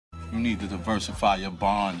You need to diversify your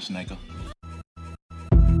bonds, nigga.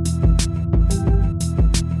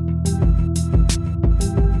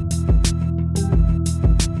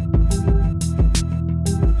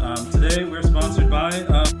 Today we're sponsored by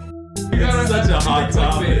it's such a hot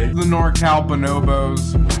topic. The NorCal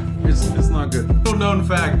Bonobos. It's not good. Little known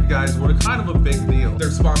fact, guys, we're kind of a big deal. They're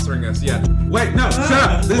sponsoring us, yeah. Wait, no, shut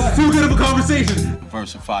up. This is too good of a conversation.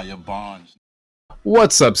 Diversify your bonds.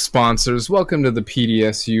 What's up, sponsors? Welcome to the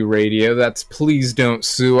PDSU Radio. That's Please Don't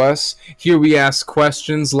Sue Us. Here we ask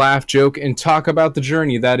questions, laugh, joke, and talk about the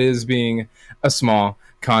journey that is being a small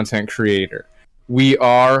content creator. We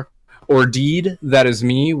are Ordeed, that is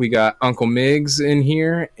me. We got Uncle Miggs in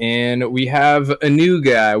here, and we have a new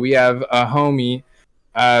guy. We have a homie.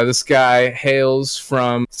 This guy hails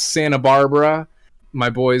from Santa Barbara.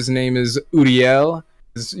 My boy's name is Uriel.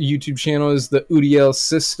 His YouTube channel is the Uriel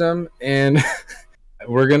System, and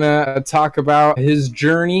we're gonna talk about his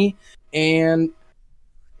journey, and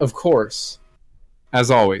of course, as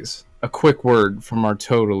always, a quick word from our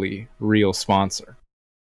totally real sponsor.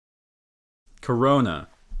 Corona.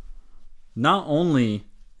 Not only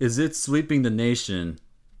is it sweeping the nation,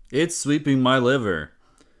 it's sweeping my liver.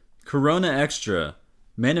 Corona Extra,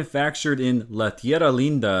 manufactured in La Tierra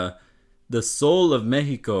Linda, the soul of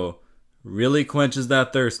Mexico, really quenches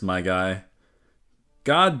that thirst, my guy.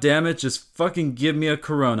 God damn it, just fucking give me a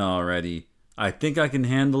Corona already. I think I can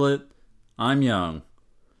handle it. I'm young.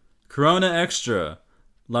 Corona Extra,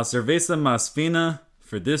 la cerveza más fina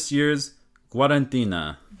for this year's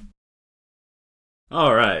Cuarentina.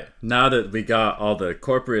 Alright, now that we got all the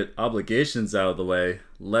corporate obligations out of the way,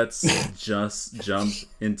 let's just jump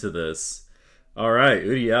into this. Alright,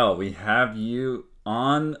 Uriel, we have you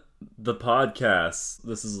on the podcast.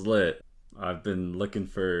 This is lit. I've been looking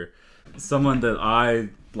for someone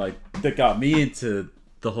that got me into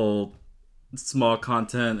the whole small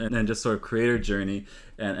content and just sort of creator journey,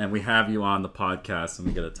 and we have you on the podcast, and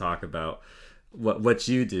we got to talk about what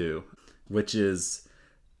you do, which is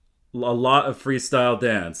a lot of freestyle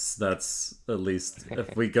dance. That's, at least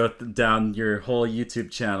if we go down your whole YouTube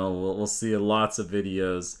channel, we'll see lots of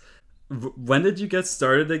videos. When did you get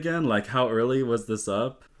started again? Like, how early was this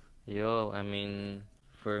up?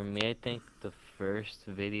 For me, I think the first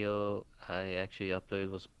video I actually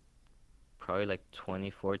uploaded was probably like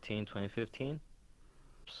 2014, 2015.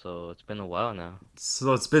 So it's been a while now.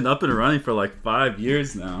 So it's been up and running for like 5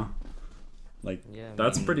 years now.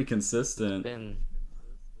 That's pretty consistent.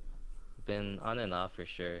 Been on and off for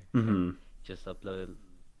sure. Mm-hmm. Just uploaded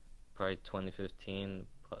probably 2015,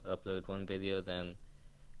 uploaded one video, then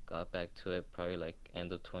got back to it probably like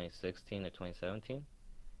end of 2016 or 2017.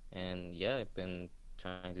 And yeah, I've been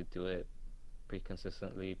trying to do it pretty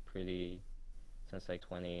consistently since like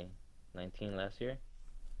 2019 last year.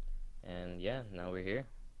 And yeah, now we're here.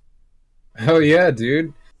 Hell yeah,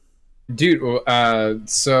 dude.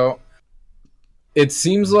 So it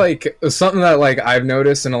seems like something that like I've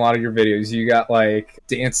noticed in a lot of your videos, you got like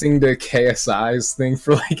dancing to KSI's thing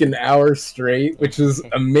for like an hour straight, which is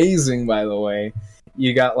amazing, by the way.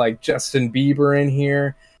 You got like Justin Bieber in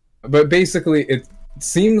here, but basically it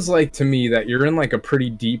seems like to me that you're in like a pretty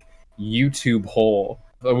deep YouTube hole.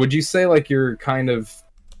 Would you say like you're kind of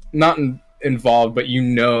not involved, but you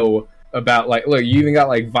know about like, look, you even got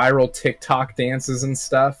like viral TikTok dances and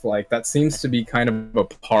stuff, like that seems to be kind of a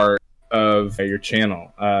part of your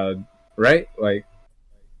channel, right? Like,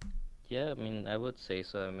 yeah, I would say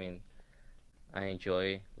so. I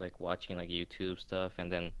enjoy like watching like YouTube stuff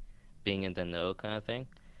and then being in the know kind of thing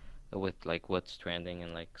with like what's trending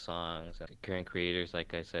and like songs and current creators.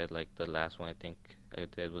 Like I said, like the last one I think I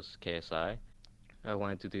did was KSI. I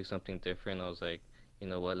wanted to do something different. I was like, you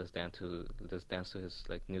know what, let's dance to his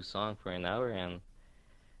like new song for an hour, and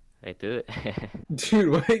I did it. Dude,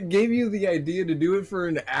 what gave you the idea to do it for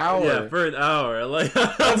an hour? Yeah, for an hour. Like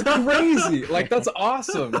that's crazy. Like that's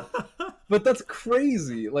awesome. But that's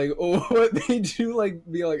crazy. Like, what made you like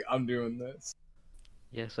be like, I'm doing this?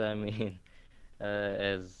 Yes,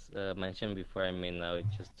 as mentioned before, I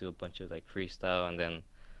would just do a bunch of like freestyle, and then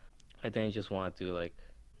I didn't just want to do like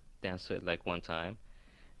dance to it like one time.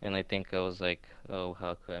 And I think I was like, oh,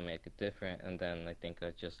 how could I make it different? And then I think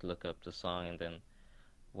I just look up the song, and then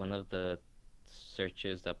one of the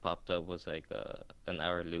searches that popped up was like an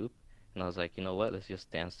hour loop, and I was like, you know what? Let's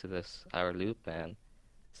just dance to this hour loop and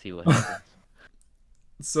see what happens.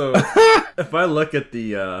 So, if I look at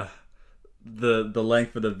the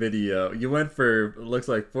length of the video, you went for, looks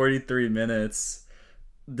like 43 minutes.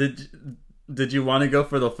 Did you want to go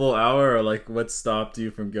for the full hour, or like what stopped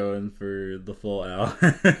you from going for the full hour?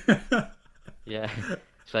 Yeah,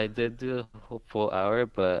 so I did do a whole full hour,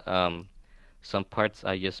 but some parts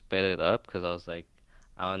I just sped it up because I was like,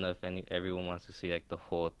 I don't know if everyone wants to see like the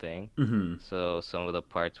whole thing. Hmm. So some of the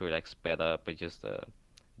parts were like sped up, but just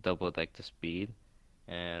doubled like the speed,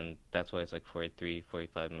 and that's why it's like 43,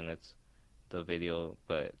 45 minutes the video,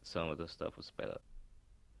 but some of the stuff was sped up.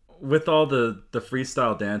 With all the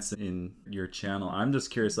freestyle dance in your channel, I'm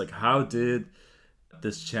just curious, like, how did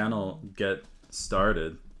this channel get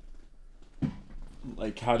started?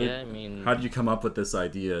 Like, Yeah, I mean, how did you come up with this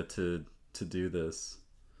idea to do this?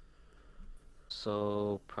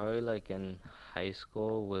 so probably like in high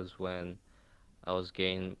school was when I was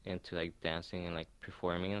getting into like dancing and like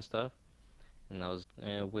performing and stuff, and I was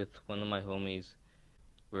with one of my homies.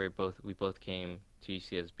 We both came to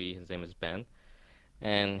UCSB. His name is Ben,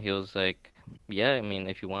 and he was like, "Yeah, I mean,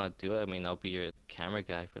 if you want to do it, I mean, I'll be your camera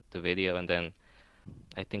guy for the video." And then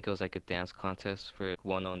I think it was like a dance contest for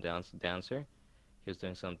one-on dancer. He was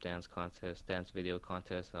doing some dance contest, dance video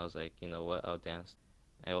contest, and I was like, you know what, I'll dance.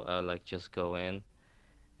 I'll like just go in,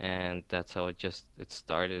 and that's how it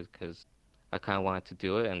started because I kind of wanted to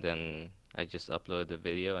do it, and then I just uploaded the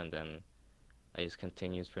video, and then I just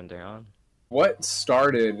continued from there on. What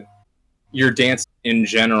started your dance in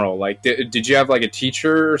general? Like, did you have like a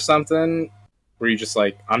teacher or something? Were you just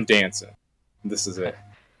like, I'm dancing, this is it?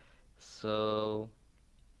 So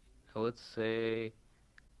I would say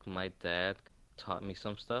my dad taught me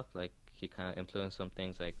some stuff. Like he kind of influenced some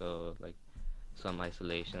things, like like some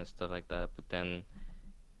isolation and stuff like that. But then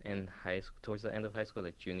in high school, towards the end of high school,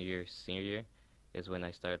 like junior year, senior year, is when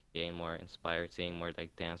I started getting more inspired, seeing more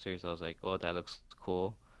like dancers. I was like, oh, that looks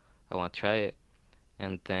cool. I want to try it.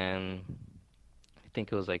 And then I think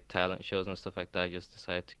it was like talent shows and stuff like that. I just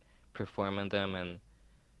decided to perform in them, and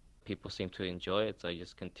people seem to enjoy it. So I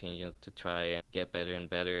just continued to try and get better and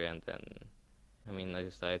better. And then, I mean, I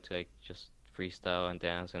decided to like just freestyle and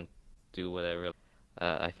dance and do whatever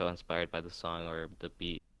I felt inspired by the song or the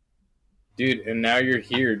beat. Dude, and now you're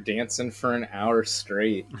here dancing for an hour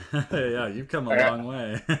straight. Yeah, you've come a long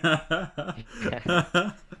way.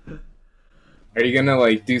 Are you gonna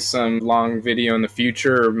like do some long video in the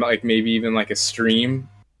future, or like maybe even like a stream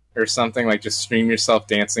or something? Like just stream yourself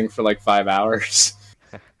dancing for like 5 hours.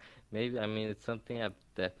 Maybe, I mean, it's something I've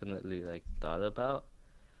definitely like thought about.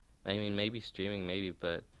 I mean, maybe streaming, maybe,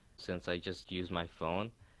 but since I just use my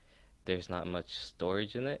phone, there's not much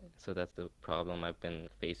storage in it, so that's the problem I've been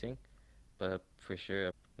facing. But for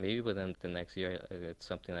sure, maybe within the next year, it's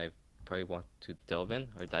something I probably want to delve in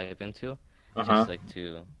or dive into, Uh huh. just like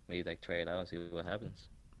to maybe like try it out and see what happens.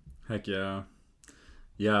 Heck yeah.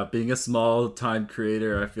 Yeah, being a small time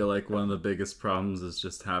creator, I feel like one of the biggest problems is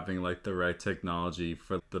just having like the right technology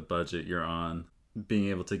for the budget you're on. Being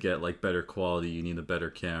able to get like better quality, you need a better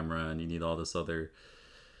camera and you need all this other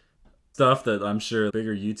stuff that I'm sure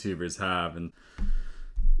bigger YouTubers have. And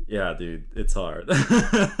yeah, dude, it's hard.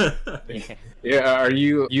 Yeah. Are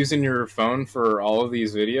you using your phone for all of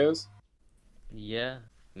these videos? Yeah,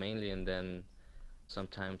 mainly, and then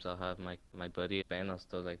sometimes I'll have my buddy Ben. I'll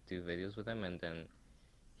still like do videos with him, and then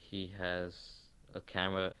he has a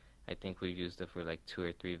camera. I think we used it for like 2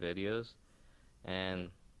 or 3 videos, and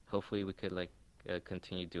hopefully we could like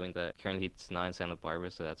continue doing that. Currently, it's not in Santa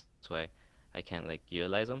Barbara, so that's why I can't like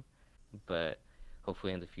utilize him. But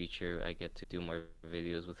hopefully in the future, I get to do more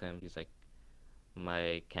videos with him. He's like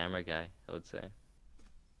my camera guy, I would say.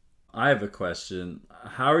 I have a question.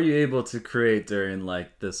 How are you able to create during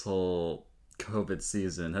like this whole COVID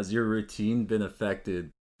season? Has your routine been affected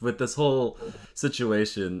with this whole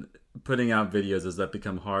situation? Putting out videos, has that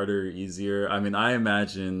become harder, easier? I mean, I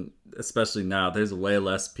imagine, especially now, there's way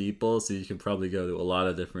less people, so you can probably go to a lot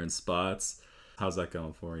of different spots. How's that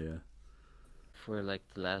going for you? For like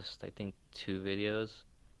the last, I think, 2 videos,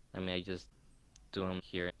 I mean, I just do them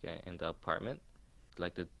here in the apartment.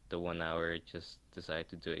 Like the 1 hour, just decided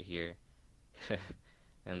to do it here.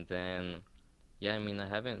 And then, yeah, I mean, I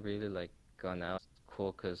haven't really like gone out. It's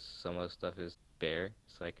cool because some of the stuff is bare,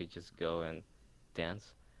 so I could just go and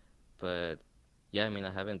dance. But yeah, I mean,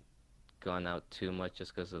 I haven't gone out too much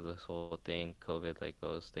just because of this whole thing, COVID, like,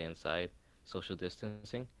 oh, stay inside, social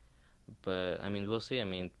distancing. But I mean, we'll see. I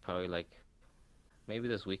mean, probably like maybe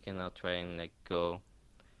this weekend I'll try and like go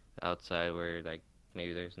outside where like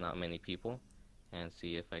maybe there's not many people and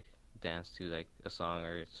see if I can dance to like a song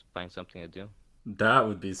or find something to do. That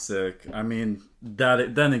would be sick. I mean,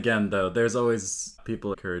 that then again though, there's always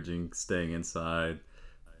people encouraging staying inside.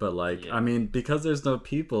 But like, Yeah. I mean, because there's no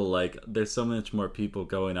people, like there's so much more people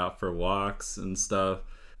going out for walks and stuff.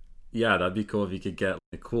 Yeah, that'd be cool if you could get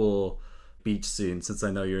a cool beach scene. Since I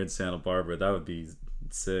know you're in Santa Barbara, that would be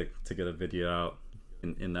sick to get a video out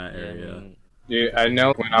in that Yeah, I area. mean, Dude, I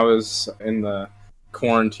know when I was in the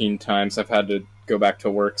quarantine times. I've had to go back to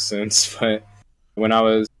work since, but when I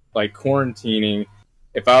was like quarantining,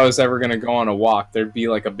 if I was ever gonna go on a walk, there'd be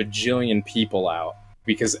like a bajillion people out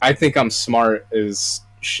because I think I'm smart as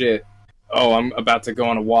shit. Oh, I'm about to go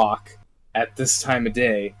on a walk at this time of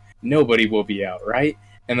day. Nobody will be out, right?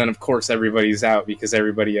 And then of course everybody's out because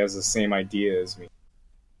everybody has the same idea as me.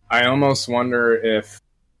 I almost wonder if,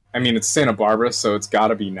 I mean, it's Santa Barbara, so it's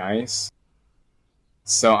gotta be nice.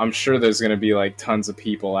 So I'm sure there's gonna be like tons of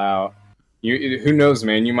people out. Who knows,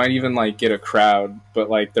 man? You might even like get a crowd, but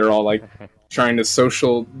like they're all like trying to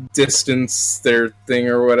social distance their thing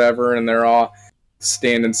or whatever, and they're all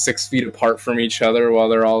standing 6 feet apart from each other while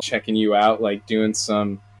they're all checking you out, like doing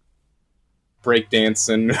some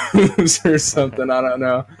breakdancing moves or something. I don't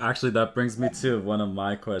know. Actually, that brings me to one of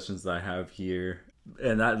my questions that I have here.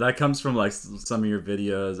 And that comes from like some of your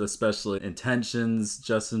videos, especially Intentions,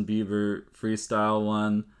 Justin Bieber freestyle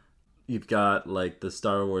one. You've got like the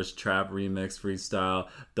Star Wars Trap remix freestyle.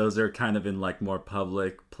 Those are kind of in like more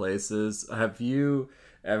public places. Have you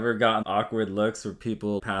ever gotten awkward looks for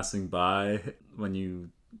people passing by when you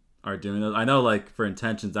are doing those? I know like for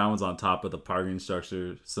Intentions, that one's on top of the parking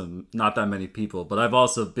structure, so not that many people. But I've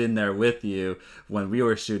also been there with you when we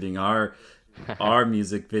were shooting our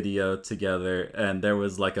music video together, and there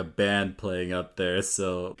was like a band playing up there.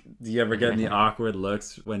 So do you ever get any awkward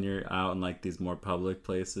looks when you're out in like these more public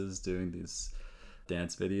places doing these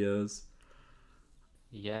dance videos?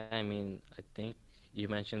 Yeah, I mean, I think you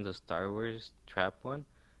mentioned the Star Wars Trap one.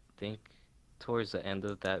 I think towards the end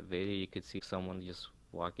of that video, you could see someone just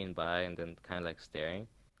walking by and then kind of like staring.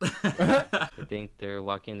 I think they're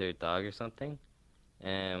walking their dog or something.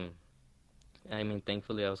 I mean,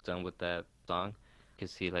 thankfully I was done with that song. You could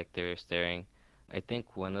see like they were staring. I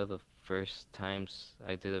think one of the first times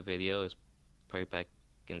I did a video is probably back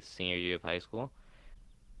in senior year of high school.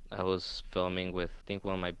 I was filming with, I think,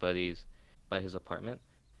 one of my buddies by his apartment,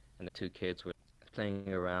 and the two kids were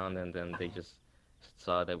playing around, and then they just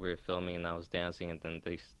saw that we were filming and I was dancing, and then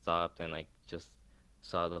they stopped and like just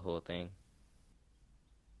saw the whole thing.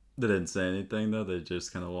 They didn't say anything though, they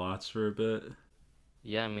just kind of watched for a bit.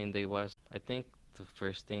 Yeah, I mean, they watched. I think the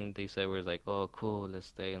first thing they said was like, "Oh, cool, let's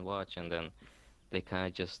stay and watch." And then they kind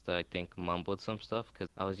of just, I think, mumbled some stuff because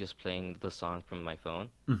I was just playing the song from my phone,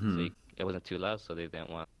 so it wasn't too loud, so they didn't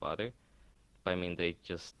want to bother. But I mean, they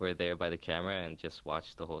just were there by the camera and just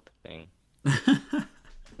watched the whole thing.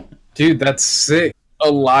 Dude, that's sick. A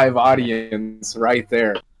live audience right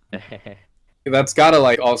there. That's gotta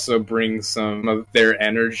like also bring some of their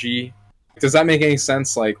energy. Does that make any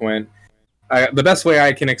sense? Like when the best way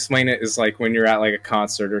I can explain it is like when you're at like a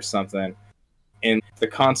concert or something, and the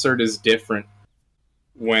concert is different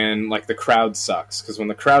when like the crowd sucks, because when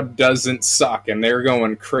the crowd doesn't suck and they're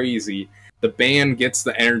going crazy, the band gets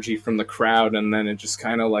the energy from the crowd, and then it just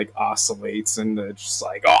kind of like oscillates, and it's just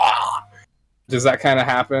like, ah. Does that kind of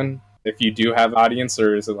happen if you do have audience,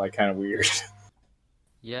 or is it like kind of weird?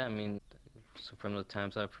 Yeah, I mean, so from the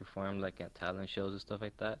times I've performed like at talent shows and stuff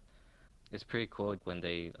like that, it's pretty cool when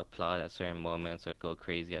they applaud at certain moments or go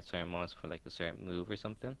crazy at certain moments for like a certain move or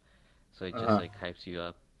something. So it just like hypes you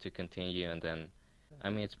up to continue. And then, I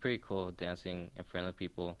mean, it's pretty cool dancing in front of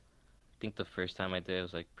people. I think the first time I did it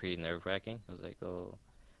was like pretty nerve-wracking. I was like, oh,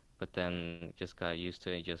 but then just got used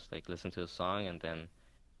to it. Just like listen to the song and then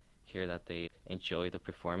hear that they enjoy the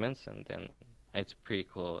performance, and then it's a pretty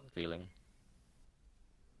cool feeling.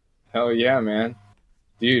 Hell yeah, man.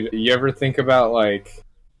 Dude, you ever think about like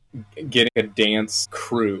getting a dance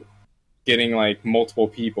crew, getting like multiple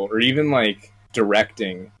people, or even like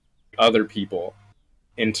directing other people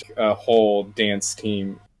into a whole dance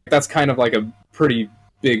team? That's kind of like a pretty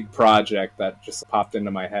big project that just popped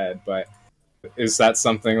into my head, but is that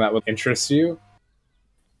something that would interest you?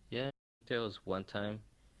 Yeah, there was one time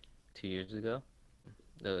 2 years ago.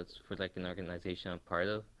 It was for like an organization I'm part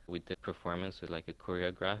of. We did performance with like a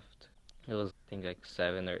choreographed. It was, I think, like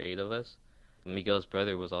 7 or 8 of us. Miguel's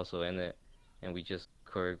brother was also in it, and we just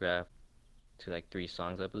choreographed to like 3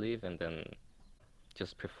 songs, I believe, and then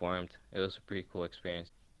just performed. It was a pretty cool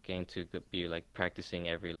experience, getting to be like practicing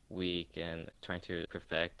every week and trying to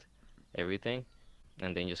perfect everything,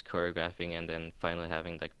 and then just choreographing and then finally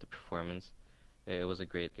having like the performance. It was a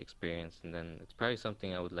great experience, and then it's probably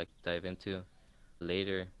something I would like to dive into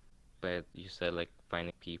later. But you said like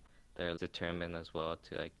finding people that are determined as well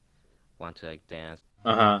to like want to like dance.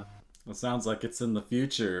 Uh-huh. Well, sounds like it's in the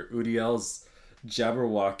future. Udiel's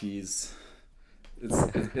Jabberwockies.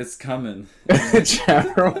 It's coming.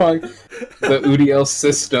 Jabberwock, the UDL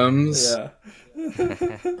systems.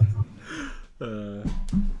 Yeah.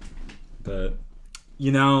 But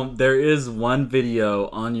You know, there is one video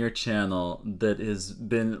on your channel that has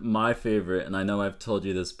been my favorite, and I know I've told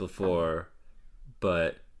you this before,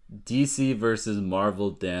 but DC versus Marvel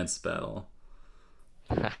Dance Battle.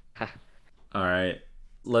 Alright,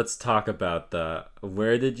 let's talk about that.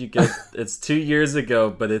 Where did you get... It's 2 years ago,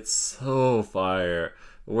 but it's so fire.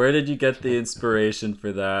 Where did you get the inspiration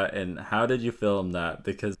for that, and how did you film that?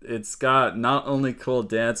 Because it's got not only cool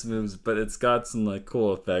dance moves, but it's got some like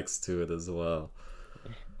cool effects to it as well.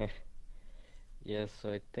 Yeah,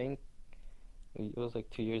 so I think it was like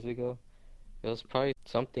 2 years ago. It was probably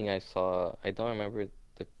something I saw. I don't remember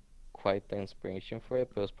quite the inspiration for it,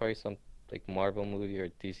 but it was probably some like Marvel movie or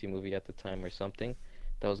DC movie at the time or something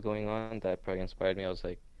that was going on that probably inspired me. I was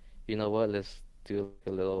like, you know what, let's do a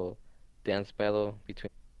little dance battle between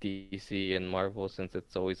DC and Marvel since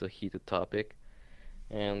it's always a heated topic,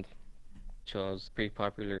 and chose pretty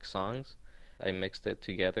popular songs. I mixed it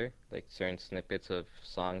together, like certain snippets of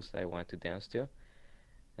songs that I wanted to dance to,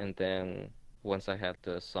 and then once I had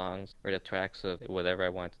the songs or the tracks of whatever I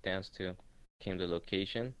wanted to dance to, came the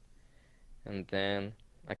location, and then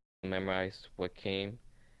I memorized what came.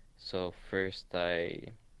 So first I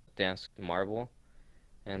danced Marvel,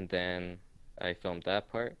 and then I filmed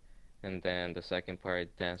that part, and then the second part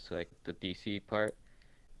I danced to like the DC part,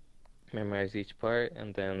 memorized each part,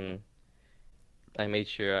 and then I made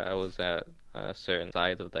sure I was at a certain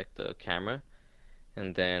side of like the camera,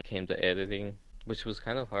 and then came the editing, which was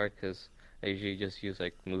kind of hard because I usually just use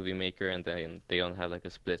like Movie Maker, and then they don't have like a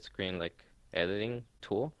split screen like editing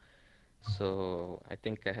tool. So I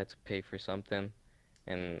think I had to pay for something,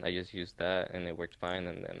 and I just used that, and it worked fine.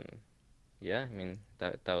 And then, yeah, I mean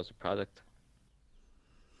that was a product.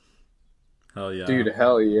 Hell yeah. Dude,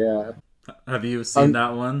 hell yeah. Have you seen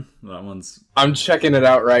that one? That one's... I'm checking it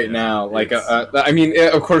out right now. Like, I mean,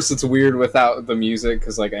 of course it's weird without the music,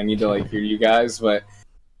 because, like, I need to, like, hear you guys, but,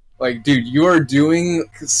 like, dude, you are doing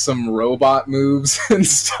some robot moves and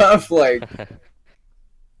stuff, like...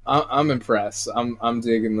 I'm impressed. I'm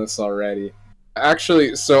digging this already.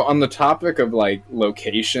 Actually, so on the topic of like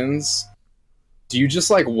locations, do you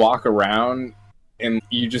just like walk around and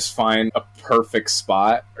you just find a perfect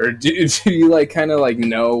spot, or do you like kind of like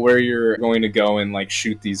know where you're going to go and like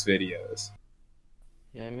shoot these videos?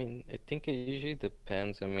 Yeah, I mean, I think it usually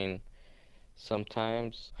depends. I mean,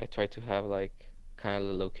 sometimes I try to have like kind of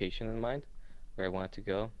the location in mind where I want to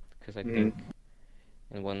go, because I think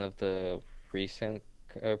in one of the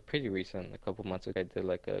pretty recent, a couple months ago, I did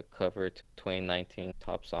like a cover to 2019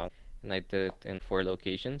 top song, and I did it in 4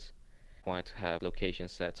 locations. I wanted to have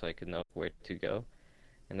locations set so I could know where to go.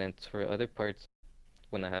 And then for other parts,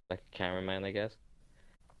 when I have like a cameraman, I guess,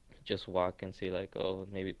 just walk and see like, oh,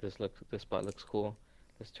 maybe this spot looks cool.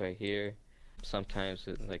 Let's try here. Sometimes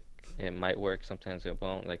it might work, sometimes it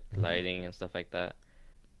won't, like lighting and stuff like that.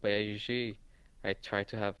 But I try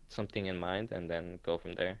to have something in mind and then go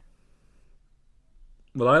from there.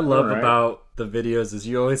 What I love about the videos is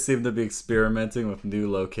you always seem to be experimenting with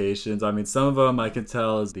new locations. I mean, some of them I can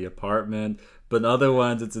tell is the apartment, but other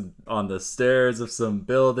ones it's on the stairs of some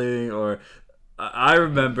building. Or I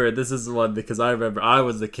remember, this is one because I remember I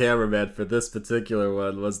was the cameraman for this particular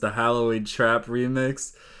one, was the Halloween Trap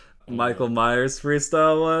remix. Michael Myers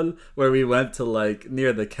freestyle one where we went to like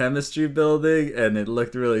near the chemistry building and it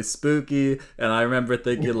looked really spooky, and I remember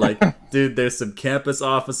thinking like, dude, there's some campus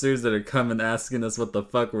officers that are coming asking us what the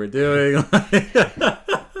fuck we're doing.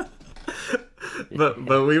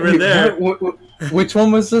 but we were there. Which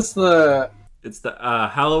one was this? It's the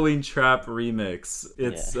Halloween Trap remix.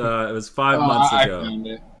 It was 5 months ago. I found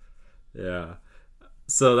it. Yeah.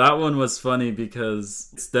 So that one was funny because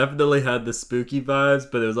it's definitely had the spooky vibes,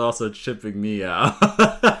 but it was also tripping me out.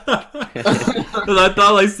 Because I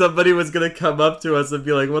thought like somebody was gonna come up to us and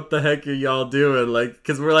be like, "What the heck are y'all doing?" Like,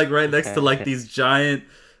 because we're like right next to like these giant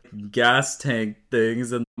gas tank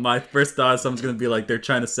things, and my first thought is someone's gonna be like, they're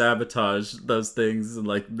trying to sabotage those things and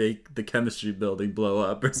like make the chemistry building blow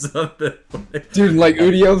up or something. Dude, like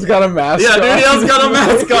Udiel's got a mask on. Yeah, Udiel's got a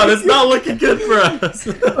mask on. It's not looking good for us.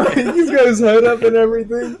 He's got his hood up and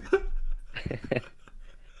everything.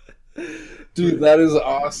 Dude, that is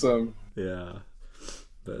awesome. Yeah,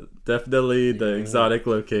 but definitely the exotic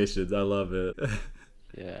locations. I love it.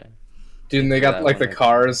 Yeah. Dude, and they got like the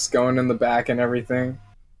cars going in the back and everything.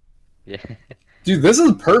 Yeah. Dude, this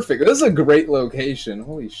is perfect. This is a great location.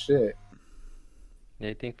 Holy shit. Yeah,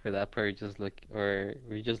 I think for that part,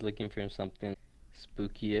 we're just looking for something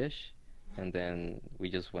spooky-ish, and then we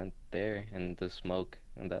just went there, and the smoke,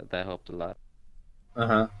 and that helped a lot.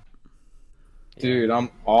 Uh-huh. Dude, I'm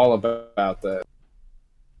all about that.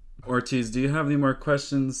 Ortiz, do you have any more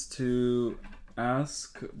questions to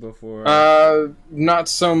ask before? Not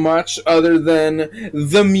so much, other than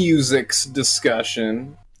the music's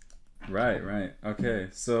discussion. Right. Okay,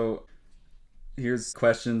 so here's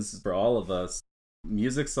questions for all of us.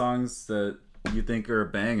 Music songs that you think are a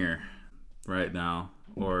banger right now,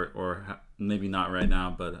 or maybe not right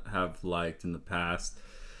now, but have liked in the past.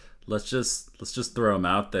 Let's just throw them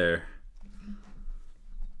out there.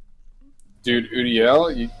 Dude,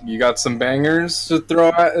 Udiel, you got some bangers to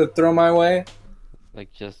throw my way?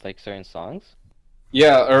 Like just like certain songs.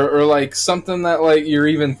 Yeah, or like something that like you're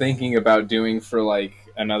even thinking about doing for like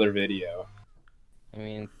another video. I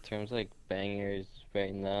mean, in terms of like bangers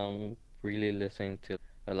right now, I'm really listening to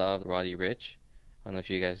a lot of Roddy Ricch. I don't know if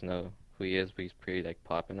you guys know who he is, but he's pretty like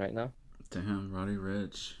popping right now. Damn, Roddy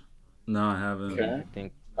Ricch. No, I haven't. Okay. I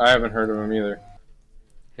think I haven't heard of him either.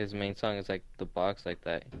 his main song is like The Box, like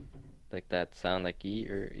that sound like eat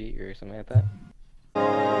or something like that.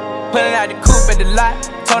 Pulling out the coupe at the lot,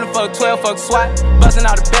 Tony fuck 12, fuck SWAT, busting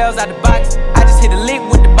all the bells out the box. I just hit a lick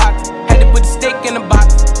with the box, had to put the stick in the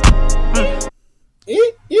box.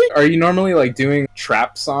 Are you normally like doing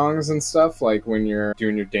trap songs and stuff like when you're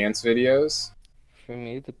doing your dance videos? For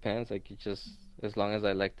me, it depends. Like, as long as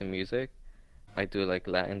I like the music, I do like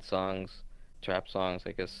Latin songs, trap songs.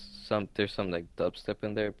 I guess there's some like dubstep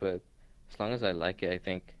in there, but as long as I like it, I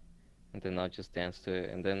think, and then I'll just dance to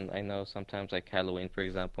it. And then I know sometimes like Halloween, for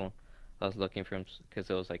example, I was looking for, because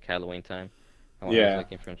it was like Halloween time. I was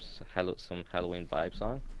looking for some Halloween vibe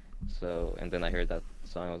song. So, and then I heard that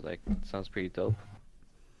song. I was like, it sounds pretty dope.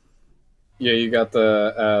 Yeah, you got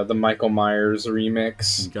the Michael Myers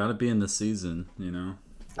remix. You gotta be in the season, you know.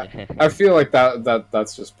 I feel like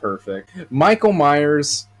that's just perfect. Michael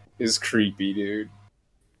Myers is creepy, dude.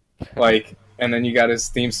 Like, and then you got his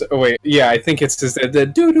theme. Oh wait, yeah, I think it's just the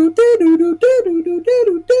do do do do do do do do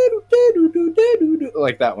do do do do do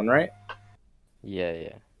like that one, right?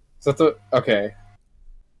 Yeah. So the okay.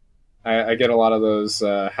 I get a lot of those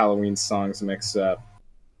Halloween songs mixed up.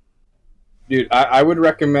 Dude, I would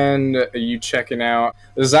recommend you checking out.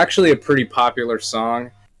 This is actually a pretty popular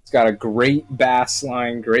song. It's got a great bass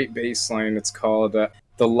line, great bass line. It's called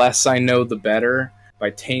The Less I Know The Better by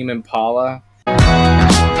Tame Impala.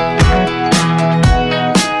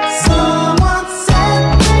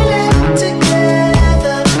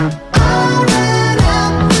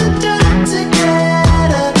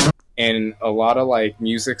 And a lot of like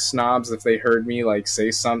music snobs, if they heard me like say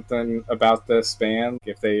something about this band,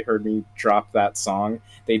 if they heard me drop that song,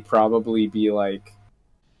 they'd probably be like,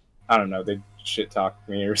 I don't know, they'd shit talk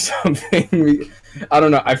me or something. I don't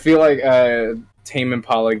know. I feel like Tame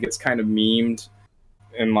Impala gets kind of memed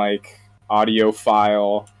in like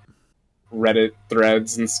audiophile Reddit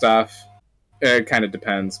threads and stuff. It kind of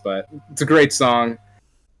depends, but it's a great song.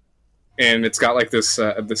 And it's got like this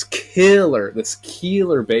killer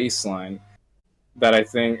bass line that I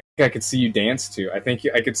think I could see you dance to. I think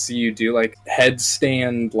I could see you do like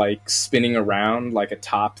headstand, like spinning around like a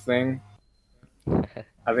top thing.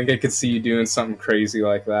 I think I could see you doing something crazy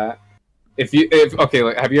like that. If okay,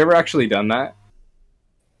 like, have you ever actually done that?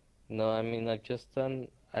 No, I mean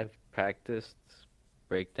I've practiced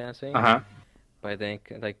breakdancing. But I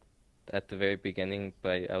think like at the very beginning,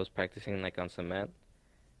 I was practicing like on cement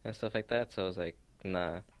and stuff like that, so I was like,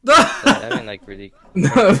 nah. I mean, like, really...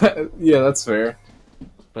 Yeah, that's fair.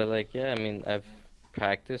 But, like, yeah, I mean, I've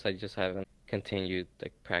practiced, I just haven't continued,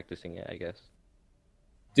 like, practicing it, I guess.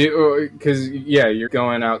 Because, yeah, you're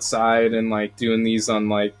going outside and, like, doing these on,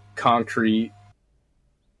 like, concrete.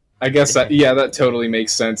 I guess, that totally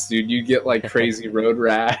makes sense, dude. You'd get, like, crazy road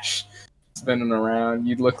rash spinning around.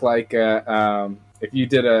 You'd look like if you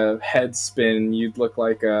did a head spin, you'd look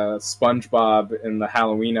like a SpongeBob in the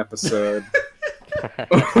Halloween episode.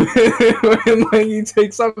 When like, he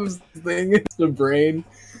takes off his thing, it's the brain.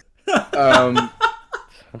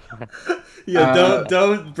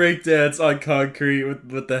 Don't break dance on concrete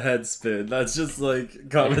with the head spin. That's just like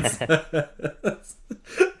common sense.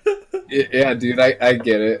 Yeah, dude, I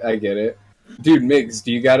get it. Dude, Migs,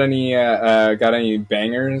 do you got any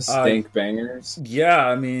bangers? Dank bangers? Yeah,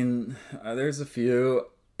 I mean, there's a few.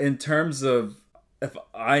 In terms of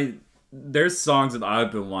there's songs that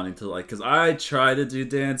I've been wanting to like, because I try to do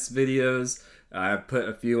dance videos. I put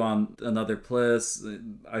a few on another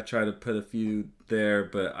playlist. I try to put a few there,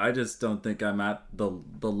 but I just don't think I'm at the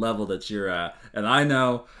level that you're at. And I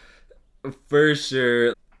know for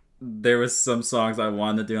sure there was some songs I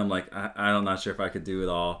wanted to do. I'm like, I'm not sure if I could do it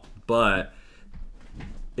all, but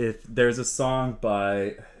if there's a song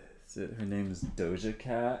by, her name is Doja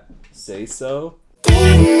Cat, Say So.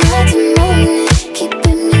 Keeping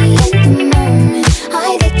me in the moment.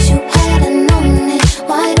 I that you hadn't known it.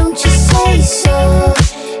 Why don't you say so?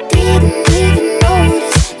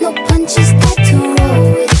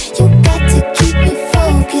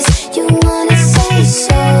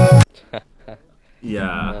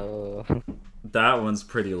 Yeah, No. that one's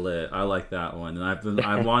pretty lit. I like that one, and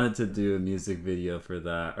I wanted to do a music video for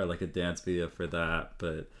that, or like a dance video for that,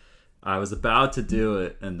 but I was about to do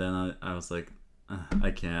it, and then I was like,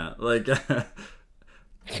 I can't. Like,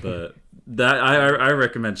 but that I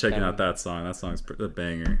recommend checking out that song. That song's a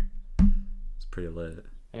banger. It's pretty lit.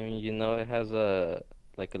 I mean, it has a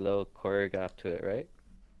like a little choreograph to it, right?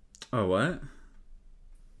 Oh, what?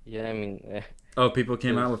 Yeah, I mean, Oh, people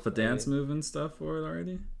came out Yes, with the dance move and stuff for it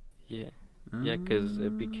already? yeah, yeah, because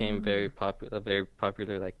it became very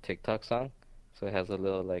popular like TikTok song. So it has a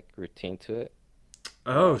little like routine to it.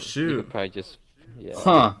 Oh, You shoot. could probably just, yeah.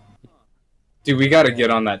 Huh. Dude, we got to get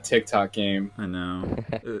on that TikTok game. I know.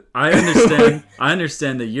 I understand. I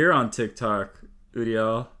understand that you're on TikTok,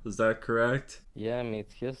 Uriel. Is that correct? Yeah, I mean,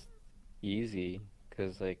 it's just easy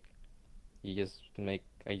because like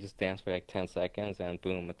I just dance for like 10 seconds and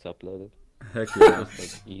boom, it's uploaded. Heck yeah. It's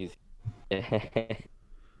like easy.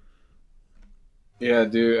 Yeah,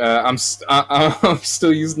 dude. I'm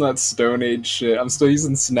still using that Stone Age shit. I'm still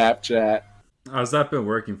using Snapchat. How's that been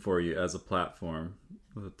working for you as a platform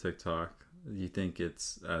with TikTok? Do you think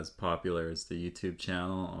it's as popular as the YouTube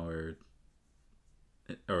channel, or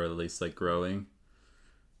at least like growing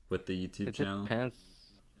with the YouTube It channel? depends,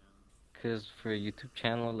 because for a YouTube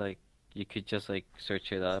channel, like you could just like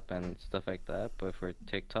search it up and stuff like that. But for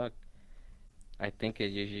TikTok, I think it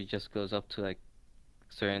usually just goes up to like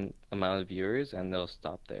certain amount of viewers and they'll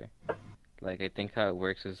stop there. Like I think how it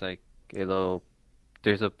works is like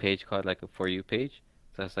there's a page called like a For You page.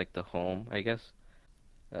 So that's like the home, I guess.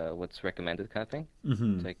 What's recommended kind of thing.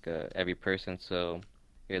 Mm-hmm. It's like every person, so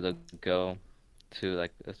it'll go to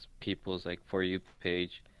like people's like For You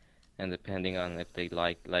page, and depending on if they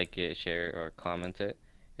like it, share or comment it,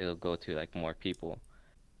 it'll go to like more people.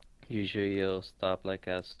 Usually it'll stop like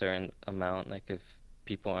a certain amount, like if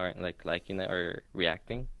people aren't like liking it or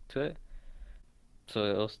reacting to it. So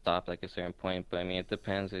it'll stop like a certain point, but I mean it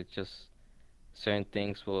depends. It just certain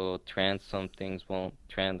things will trend, some things won't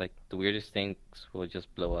trend. Like the weirdest things will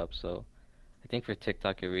just blow up. So I think for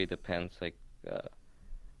TikTok it really depends, like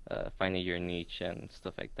finding your niche and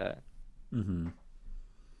stuff like that. Mm-hmm.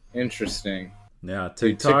 Interesting. Yeah,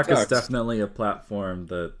 Dude, TikTok is TikTok's- definitely a platform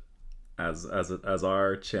that, as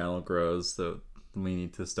our channel grows, so we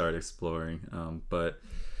need to start exploring. But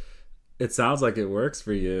it sounds like it works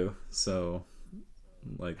for you, so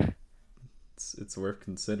like it's worth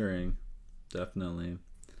considering, definitely.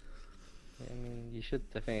 I mean, you should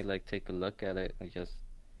definitely like take a look at it and just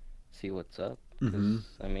see what's up. 'Cause, Mhm.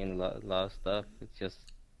 I mean, a lot of stuff. It's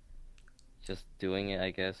just doing it, I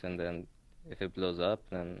guess, and then if it blows up,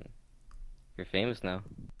 then you're famous now.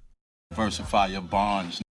 Diversify your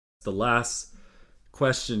bonds. The last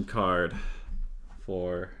question card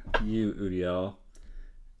for you, Uriel,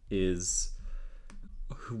 is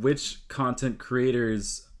which content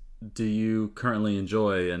creators do you currently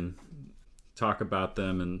enjoy, and talk about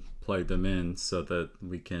them and plug them in so that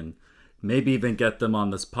we can maybe even get them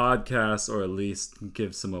on this podcast, or at least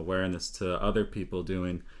give some awareness to other people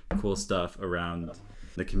doing cool stuff around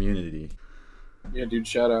the community. Yeah, dude,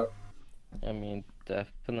 shout out. I mean,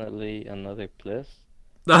 definitely Another Bliss.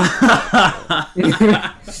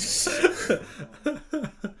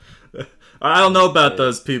 I don't know about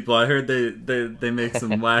those people. I heard they make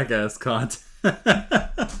some whack ass content.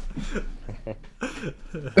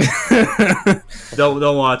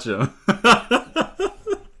 don't watch them.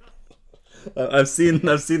 I've seen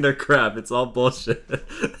their crap. It's all bullshit.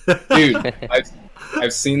 Dude,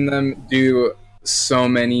 I've seen them do so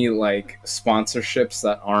many like sponsorships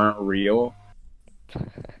that aren't real.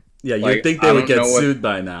 Yeah, you'd Like, think I they would don't get know what- sued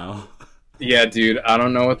by now. Yeah, dude, I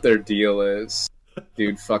don't know what their deal is.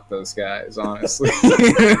 Dude, fuck those guys, honestly.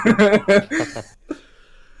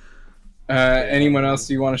 Anyone else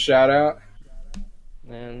you want to shout out?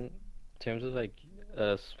 And in terms of like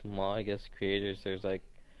small, I guess, creators, there's like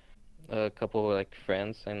a couple of like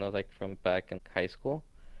friends I know like from back in high school.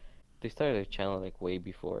 They started their channel like way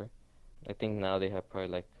before. I think now they have probably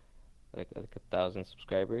like 1,000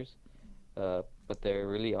 subscribers. But they're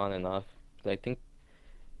really on and off. I think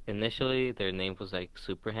initially their name was like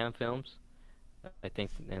Superham Films. I think,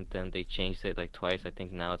 and then they changed it like twice. I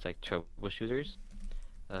think now it's like Troubleshooters.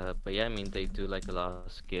 But yeah, I mean they do like a lot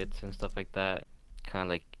of skits and stuff like that, kind of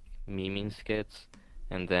like memeing skits.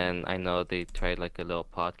 And then I know they tried like a little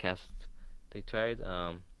podcast. They tried,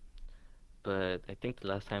 but I think the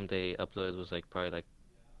last time they uploaded was like probably like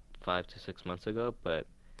 5 to 6 months ago. But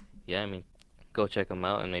yeah, I mean, go check them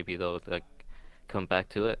out and maybe they'll like come back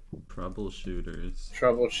to it. Troubleshooters.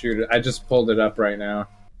 Troubleshooter. I just pulled it up right now.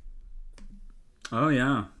 Oh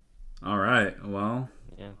yeah. All right. Well,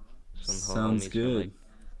 Yeah, some Sounds homies good. from, like,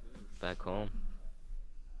 back home.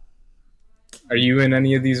 Are you in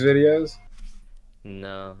any of these videos?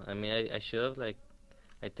 No, I mean, I should have, like,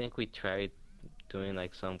 I think we tried doing,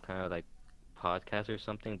 like, some kind of, like, podcast or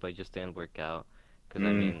something, but it just didn't work out. Because,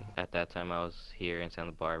 I mean, at that time I was here in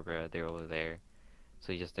Santa Barbara, they were over there,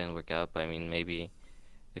 so it just didn't work out. But, I mean, maybe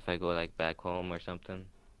if I go, like, back home or something,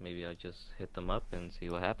 maybe I'll just hit them up and see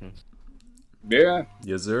what happens. Yeah,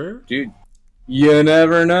 Yes, sir. dude. You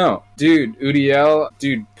never know. Dude, Udiel,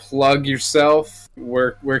 dude, plug yourself.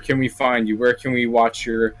 Where can we find you? Where can we watch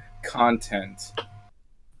your content?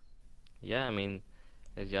 Yeah, I mean,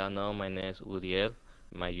 as y'all know, my name is Uriel.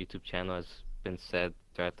 My YouTube channel has been said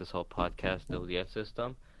throughout this whole podcast, the Uriel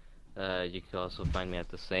System. You can also find me at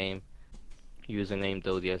the same username,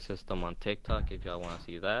 the Uriel System, on TikTok if y'all want to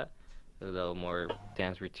see that. A little more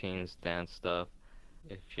dance routines, dance stuff.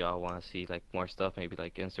 If y'all want to see like more stuff, maybe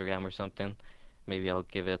like Instagram or something, maybe I'll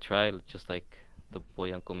give it a try, just like the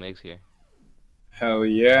boy Uncle Migs here. Hell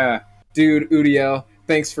yeah. Dude, Udiel,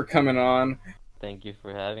 thanks for coming on. Thank you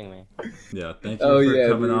for having me. Yeah, thank you Oh, for yeah,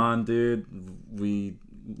 coming dude. on, dude. We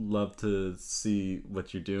love to see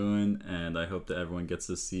what you're doing, and I hope that everyone gets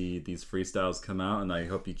to see these freestyles come out, and I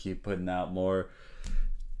hope you keep putting out more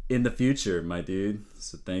in the future, my dude.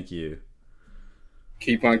 So thank you.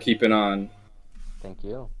 Keep on keeping on. Thank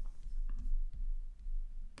you.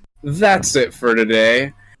 That's it for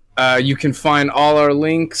today. You can find all our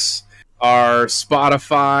links, our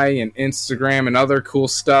Spotify and Instagram and other cool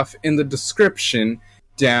stuff in the description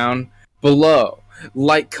down below.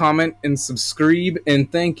 Like, comment, and subscribe,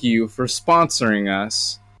 and thank you for sponsoring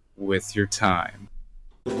us with your time.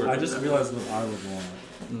 I just realized what I would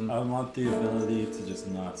want. I want the ability to just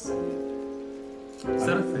not sleep. Is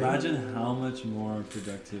that a thing? Imagine how much more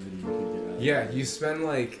productivity you could get out of Yeah, you spend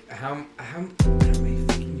like how many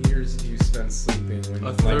fucking years do you spend sleeping? When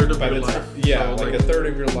A third of your life. Yeah, So, like like- a third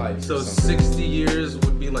of your life. So or something. 60 years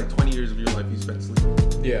would be like 20 years of your life you spent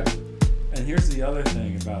sleeping. Yeah. And here's the other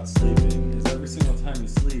thing about sleeping, is every single time you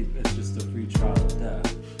sleep, it's just a free trial of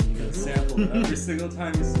death. You get a sample every single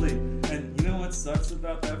time you sleep. And you know what sucks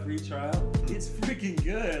about that free trial? It's freaking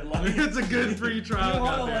good. Like, It's a good free trial. you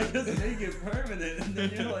want to goddamn. like just make it permanent, and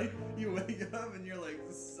then you're like, you wake up and you're like,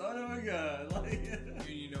 son of a gun.